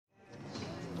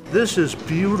This is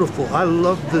beautiful. I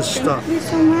love this stuff. Thank you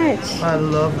so much. I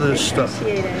love this stuff.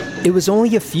 Appreciate it. It was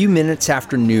only a few minutes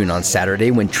after noon on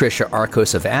Saturday when Trisha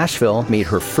Arcos of Asheville made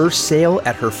her first sale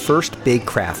at her first Big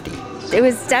Crafty. It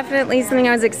was definitely something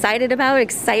I was excited about.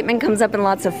 Excitement comes up in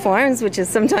lots of forms, which is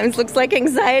sometimes looks like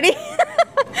anxiety.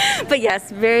 But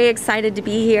yes, very excited to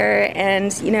be here.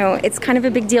 And, you know, it's kind of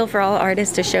a big deal for all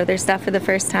artists to show their stuff for the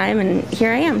first time. And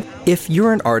here I am. If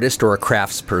you're an artist or a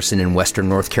craftsperson in Western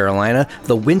North Carolina,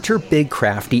 the Winter Big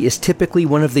Crafty is typically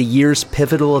one of the year's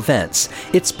pivotal events.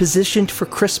 It's positioned for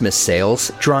Christmas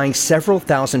sales, drawing several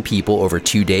thousand people over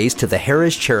 2 days to the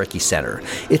Harrah's Cherokee Center.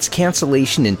 Its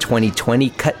cancellation in 2020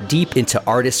 cut deep into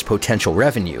artists' potential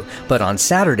revenue. But on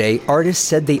Saturday, artists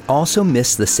said they also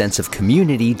missed the sense of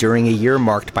community during a year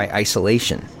marked by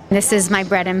isolation. This is my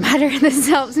bread and butter. This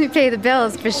helps me pay the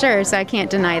bills for sure, so I can't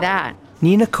deny that.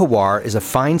 Nina Kawar is a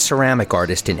fine ceramic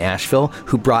artist in Asheville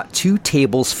who brought 2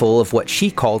 tables full of what she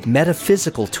called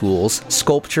metaphysical tools,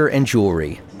 sculpture, and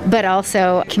jewelry. But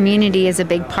also community is a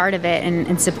big part of it,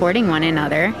 and supporting one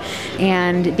another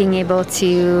and being able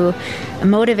to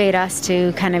motivate us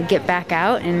to kind of get back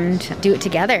out and do it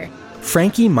together.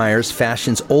 Frankie Myers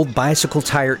fashions old bicycle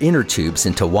tire inner tubes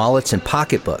into wallets and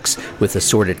pocketbooks, with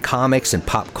assorted comics and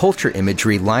pop culture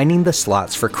imagery lining the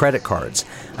slots for credit cards.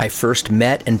 I first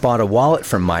met and bought a wallet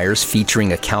from Myers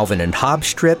featuring a Calvin and Hobbes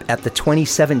strip at the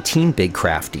 2017 Big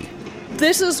Crafty.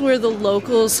 This is where the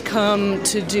locals come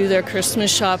to do their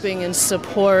Christmas shopping and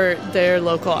support their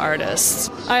local artists.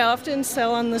 I often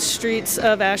sell on the streets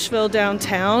of Asheville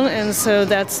downtown, and so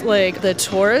that's like the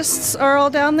tourists are all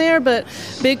down there, but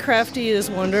Big Crafty is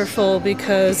wonderful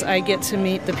because I get to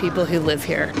meet the people who live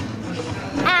here.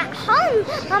 At home,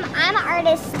 I'm an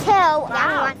artist too.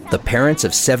 Wow. The parents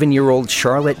of 7-year-old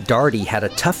Charlotte Darty had a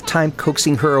tough time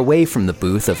coaxing her away from the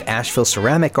booth of Asheville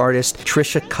ceramic artist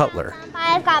Trisha Cutler.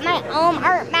 I've got my own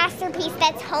art masterpiece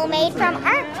that's homemade from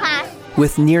art class.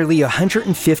 With nearly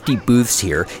 150 booths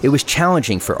here, it was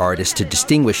challenging for artists to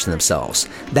distinguish themselves.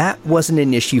 That wasn't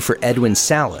an issue for Edwin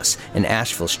Salas, an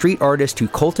Asheville street artist who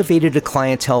cultivated a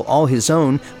clientele all his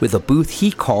own with a booth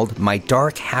he called My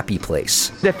Dark Happy Place.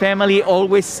 The family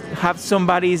always have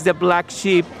somebody is the black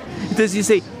sheep, because you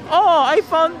say, oh, I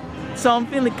found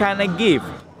something to kind of give.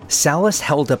 Salas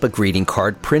held up a greeting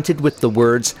card printed with the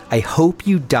words, I hope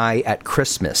you die at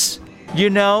Christmas. You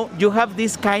know, you have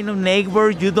this kind of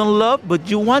neighbor you don't love, but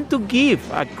you want to give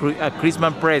a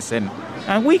Christmas present.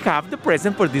 And we have the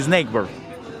present for this neighbor.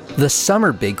 The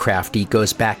summer Big Crafty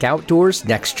goes back outdoors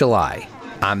next July.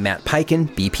 I'm Matt Peiken,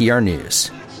 BPR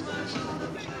News.